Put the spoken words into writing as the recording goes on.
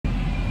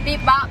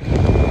Beep bop.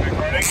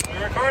 Recording.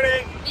 We're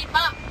recording. Beep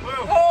bop. Woo.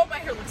 Oh, my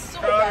hair looks so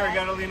Crowder, bad. you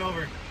gotta lean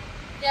over.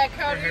 Yeah,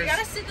 Crowder, you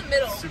gotta sit in the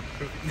middle. Super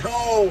poofy.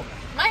 No!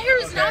 My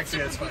hair is not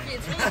actually, super that's poofy,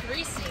 it's fine. really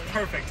greasy.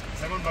 Perfect.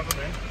 Is everyone buckled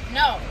in?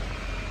 No.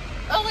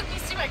 Oh, look, you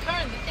see my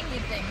car in the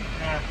thingy thing.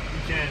 Yeah,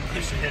 you can.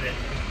 You should hit it.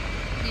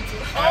 Me too.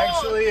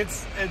 Actually,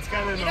 it's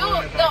kind of you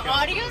know, the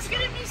audio's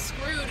gonna be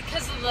screwed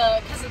because of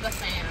the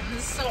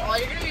fans. So all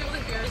you're gonna be able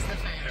to hear is the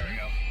fan. There we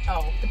go.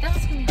 Oh, but that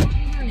was gonna be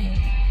horny.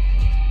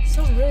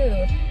 So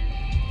rude.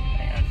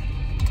 Hang on.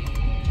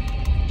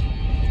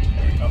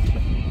 There we go.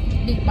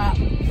 Beep bop.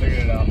 Figured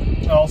it out.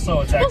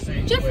 Also, it's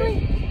actually. Oh, Jeffrey.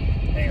 Wait,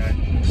 hang on.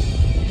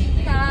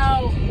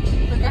 Cow.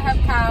 Look, I have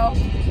cow.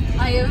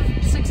 I have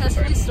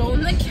successfully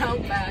stolen the cow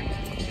back.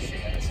 She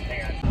has.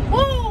 Hang on.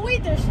 Oh,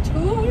 wait, there's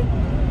two?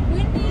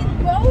 Windy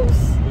bows?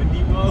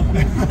 Windy bow.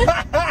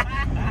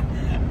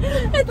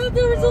 I thought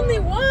there was only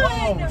one.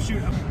 Oh,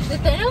 shoot.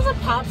 Nathaniel's a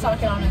pop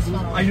socket on his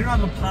phone. I do not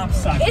have a pop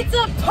socket. It's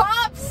a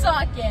pop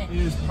socket. It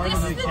is part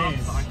of the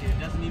case. It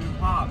doesn't even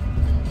pop.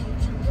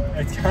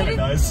 It kind of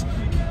does.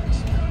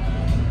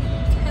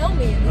 Tell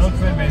me. No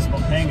clear baseball.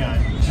 Hang on.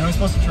 You know I'm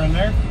supposed to turn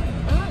there?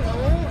 I don't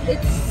know.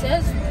 It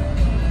says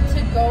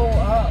to go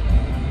up.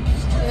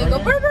 And then go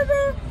burr, burr,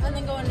 burr, and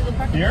then go into the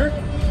parking lot.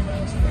 Here?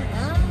 I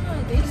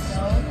think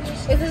so.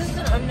 If this is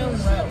an unknown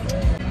road.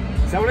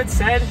 Is that what it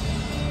said?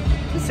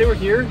 Did it say we're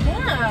here?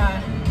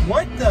 Yeah.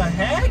 What the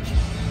heck?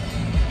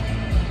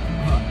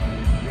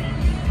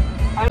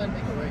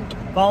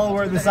 Follow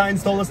where the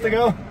signs told us to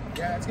go?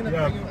 Yeah, it's gonna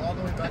bring you all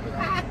the way back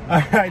around.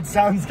 Alright,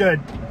 sounds good.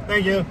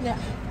 Thank you. Yeah.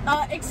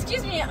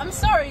 Excuse me, I'm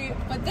sorry,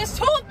 but this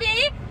told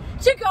me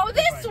to go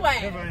this way.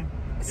 You're fine.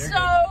 You're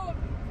So. good.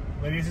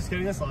 Lady's just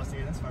getting us lost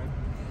again, that's fine.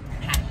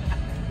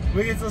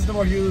 We get to listen to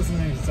more Hughes and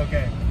things, it's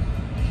okay.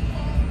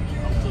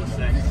 Alto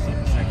sax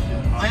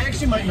section. I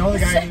actually might know the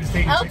guy who's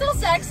taking Alto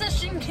sax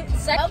section.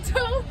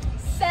 Alto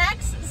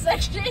sax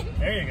section.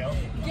 There you go.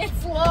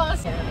 Gets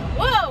lost.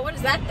 Whoa, what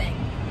is that thing?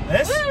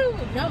 This? Woo!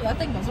 No, that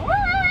thing goes up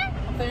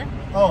there.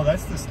 Oh,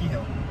 that's the ski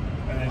hill.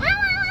 And then,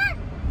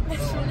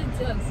 That's what it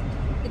does.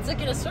 It's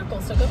like in a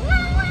circle, so it goes.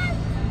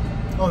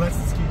 oh, that's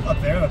the ski up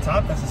there, up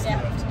top. That's the ski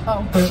lift.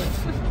 Oh.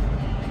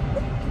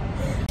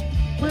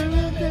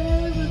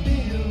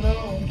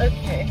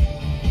 Okay.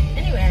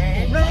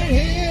 Anyway. Right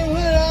here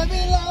where I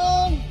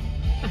belong.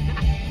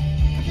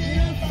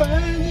 Here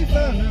finally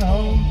found a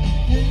home.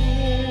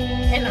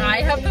 And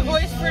I have the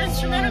voice for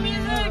instrumental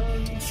music.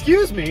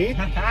 Excuse me.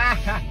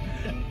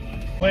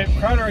 Wait,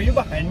 Crowder, are you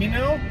behind me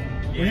now?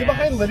 Were you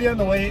behind Lydia on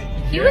the way?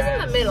 He was in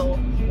the middle.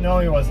 No,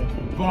 he wasn't.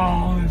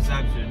 Ball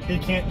inception. He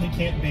can't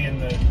be in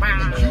the Middle.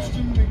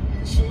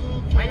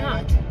 Why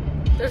not?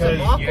 There's a Because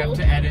waffle. You have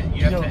to edit.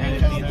 You have to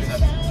edit the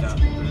inception sound.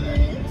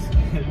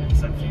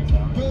 Inception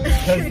sound.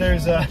 Because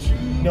there's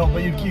no,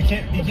 but you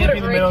can't be in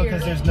the middle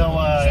because there's no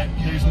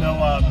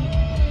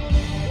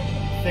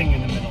thing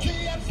in the middle.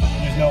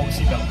 There's no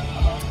seatbelt.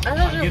 I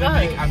thought there was.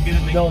 I'm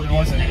gonna make. No, there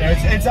wasn't.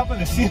 It's up in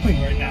the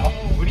ceiling right now.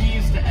 What do you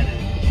use to edit?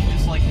 You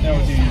just like No,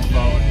 use dude, your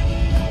phone.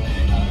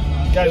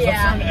 Guys, Yeah.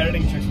 let's learn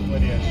editing tricks with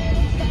Lydia.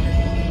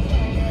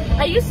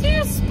 I used to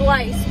use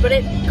Splice, but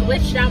it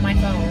glitched out my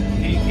phone.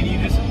 Can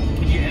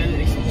you edit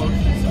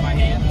explosions in my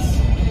hands?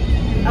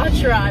 I'll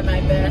try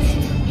my best.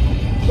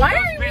 Why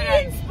are we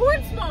in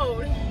sports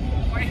mode?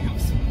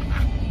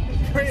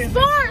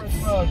 Sports!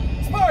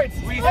 Sports!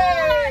 We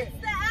Sports!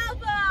 The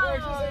album!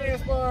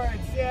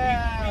 Sports!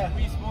 Yeah!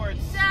 We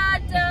sports. Da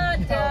da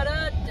da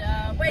da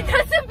da. Wait,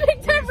 that's the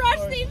Big Time Rush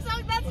theme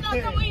song. That's not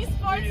the Wii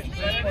Sports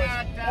theme.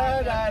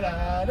 Da, da,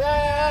 da,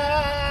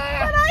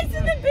 da. But I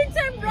said the Big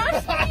Time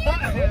Rush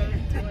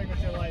theme. Doing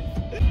with your life.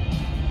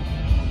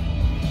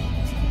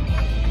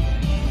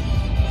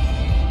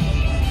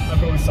 I'm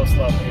going so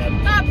slow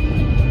again. Up.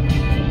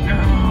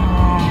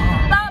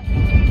 Up.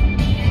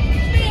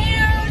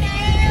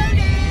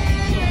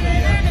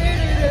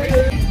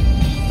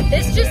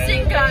 This just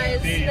in,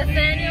 guys.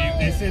 Nathaniel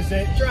This is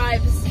it.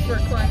 drives for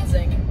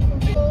cleansing.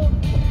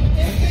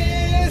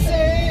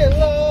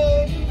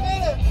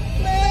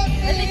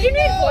 I think you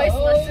need voice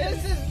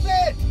lessons. This is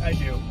it. I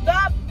do.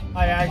 Up.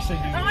 I actually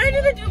do. I want to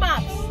do the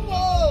doo-bops.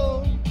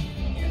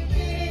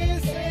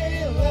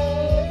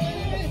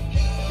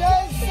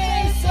 Just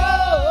say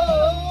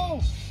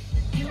so.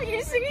 Are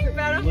you singing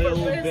bad on A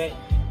little purpose? bit.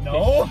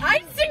 No.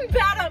 I sing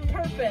bad on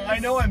purpose. I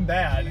know I'm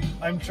bad.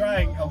 I'm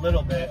trying a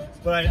little bit,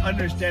 but I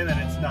understand that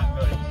it's not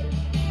good.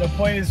 The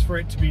point is for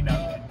it to be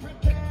not good.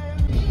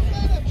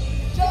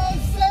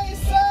 Just say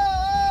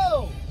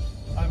so.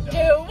 I'm done.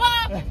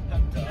 Do-wop.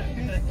 I'm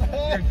done.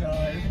 You're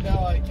done.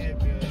 No, I can't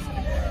do this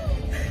anymore.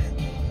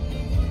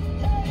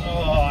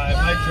 Oh,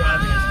 my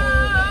driving is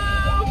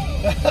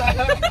horrible.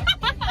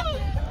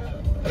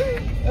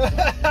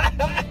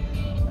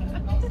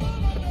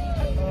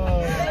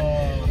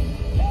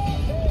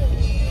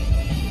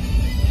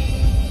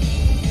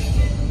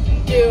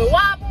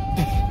 Do-wop.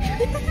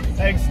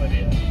 Thanks,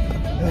 Lydia.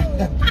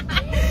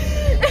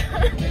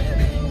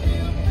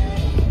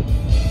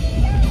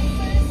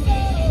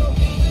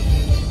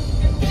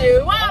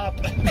 Do-wop.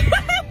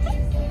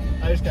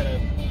 I just got a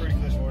pretty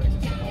close warning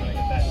system when I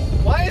get that.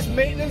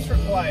 maintenance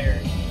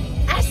required?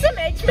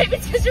 SMH? Maybe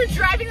it's because you're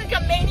driving like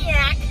a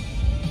maniac.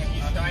 Have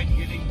you tried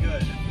getting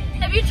good?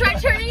 Have you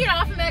tried turning it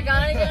off and back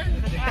on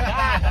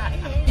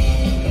again?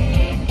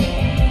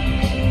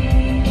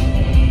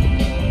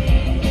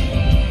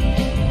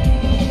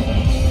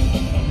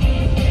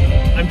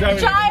 I'm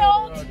driving.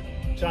 Child!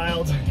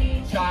 Child.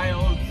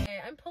 Okay,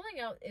 I'm pulling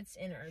out its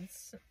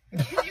innards.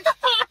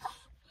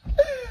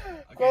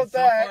 Quote so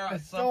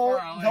that. far, all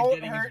I'm Don't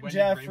getting is hurt when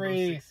Jeffrey.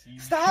 Rainbow Six Siege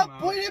Stop.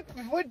 come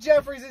out. Put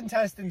Jeffrey's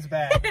intestines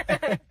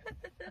back.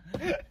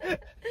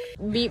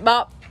 Beep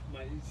bop.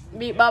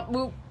 Beep bop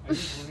boop.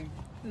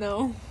 No.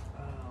 Oh my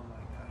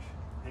gosh.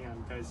 Hang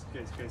on, guys,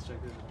 check this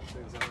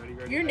out.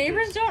 Ready? Your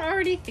neighbors don't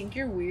already think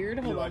you're weird?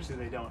 Hold No, on. actually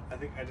they don't. I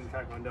think I just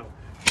cracked one dough.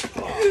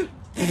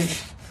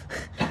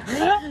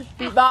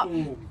 Beep bop.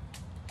 Boom.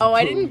 Oh,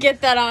 I didn't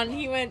get that on.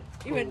 He went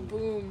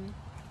boom.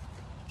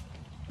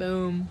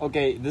 Boom.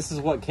 Okay, this is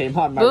what came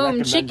on my Boom,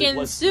 recommended chicken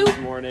list soup. this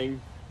morning.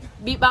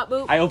 Beep bop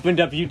boop. I opened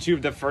up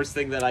YouTube, the first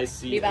thing that I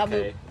see, Beep, bop,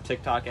 okay,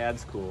 TikTok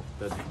ads, cool.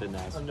 That's been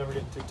nice. I'm never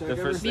getting TikTok The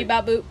ever. first Beep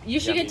bop boop. You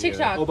should Yeah, get me neither.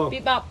 TikTok. Elbow.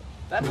 Beep bop.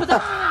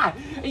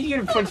 He's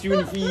gonna punch you in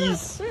the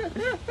face.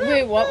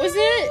 Wait, what was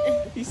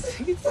it?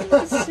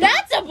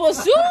 That's a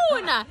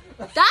bassoon!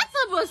 That's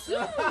a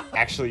bassoon!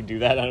 Actually do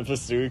that on a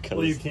bassoon, cause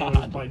Well, you can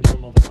just by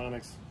doing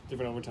multiphonics,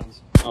 different overtones.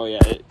 oh yeah,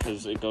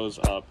 because it goes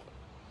up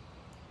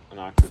an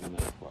octave and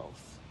then a 12th.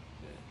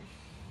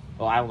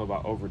 Well, I don't know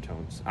about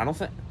overtones. I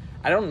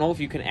don't know if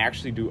you can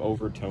actually do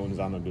overtones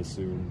on a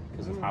bassoon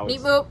because of how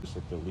Beep it's boop. just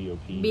like the Leo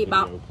P Beep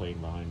video bop. playing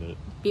behind it.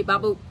 Beep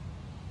bop boop.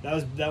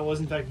 That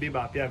was in fact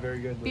bebop. Yeah, very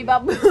good. Beep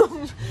bop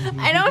boop.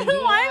 I don't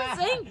know why I'm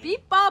saying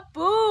beep bop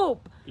boop.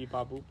 Beep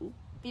bop boop boop.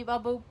 Beep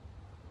bop boop.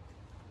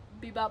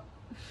 Beep bop.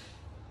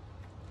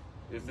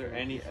 Is there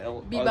any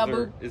Beep bop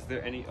boop. Is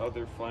there any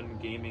other fun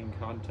gaming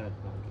content?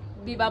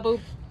 Beep bop boop.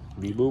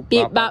 Beep boop.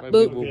 Beep bop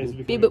boop. Okay, it's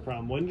Beep becoming a boop.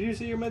 problem. When did you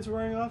say your meds were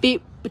wearing off?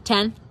 Beep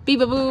 10. Beep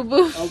bop boop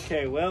boop.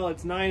 Okay, well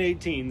it's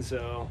 9:18,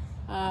 so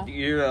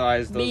You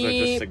realize those are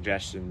Beep. just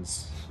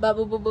suggestions. Bop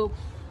boop boop boop.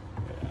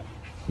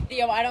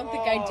 Yo, I don't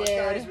think I Guys,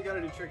 did. we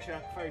gotta do trick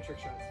shot, fire trick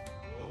shots.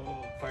 Oh,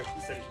 fire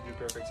said you should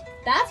do perfect.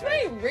 That's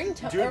my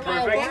ringtone Do or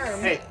my perfect. alarm.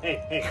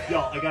 Hey,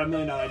 y'all! I got $1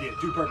 million idea.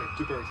 Do perfect.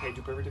 Hey,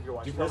 do perfect if you're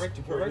watching. Do perfect,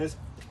 this. do perfect. This.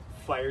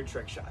 Fire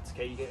trick shots.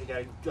 Okay, you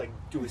gotta like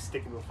do a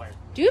stick into a fire.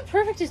 Dude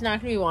Perfect is not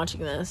gonna be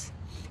watching this.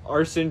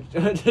 Arson.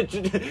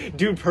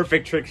 Dude,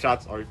 perfect trick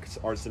shots.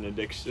 Arson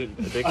addiction.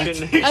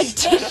 Addiction.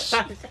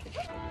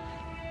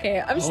 Okay,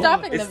 I'm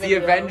stopping the It's the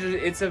video. Avengers.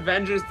 It's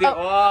Avengers.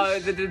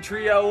 The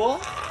trio.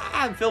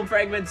 Film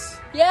fragments.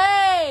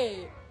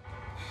 Yay!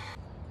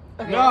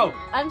 Okay, No!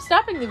 I'm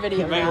stopping the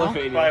video now.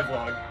 Megalophadia. Bye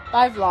vlog.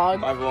 Bye vlog.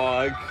 My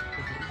vlog.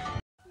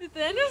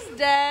 Nathaniel's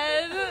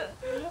dead.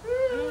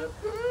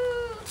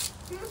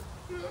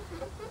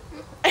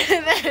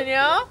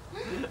 Nathaniel?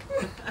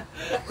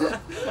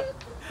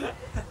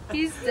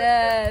 He's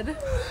dead.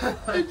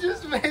 I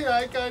just made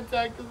eye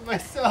contact with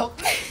myself,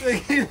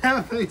 thinking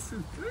that face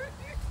is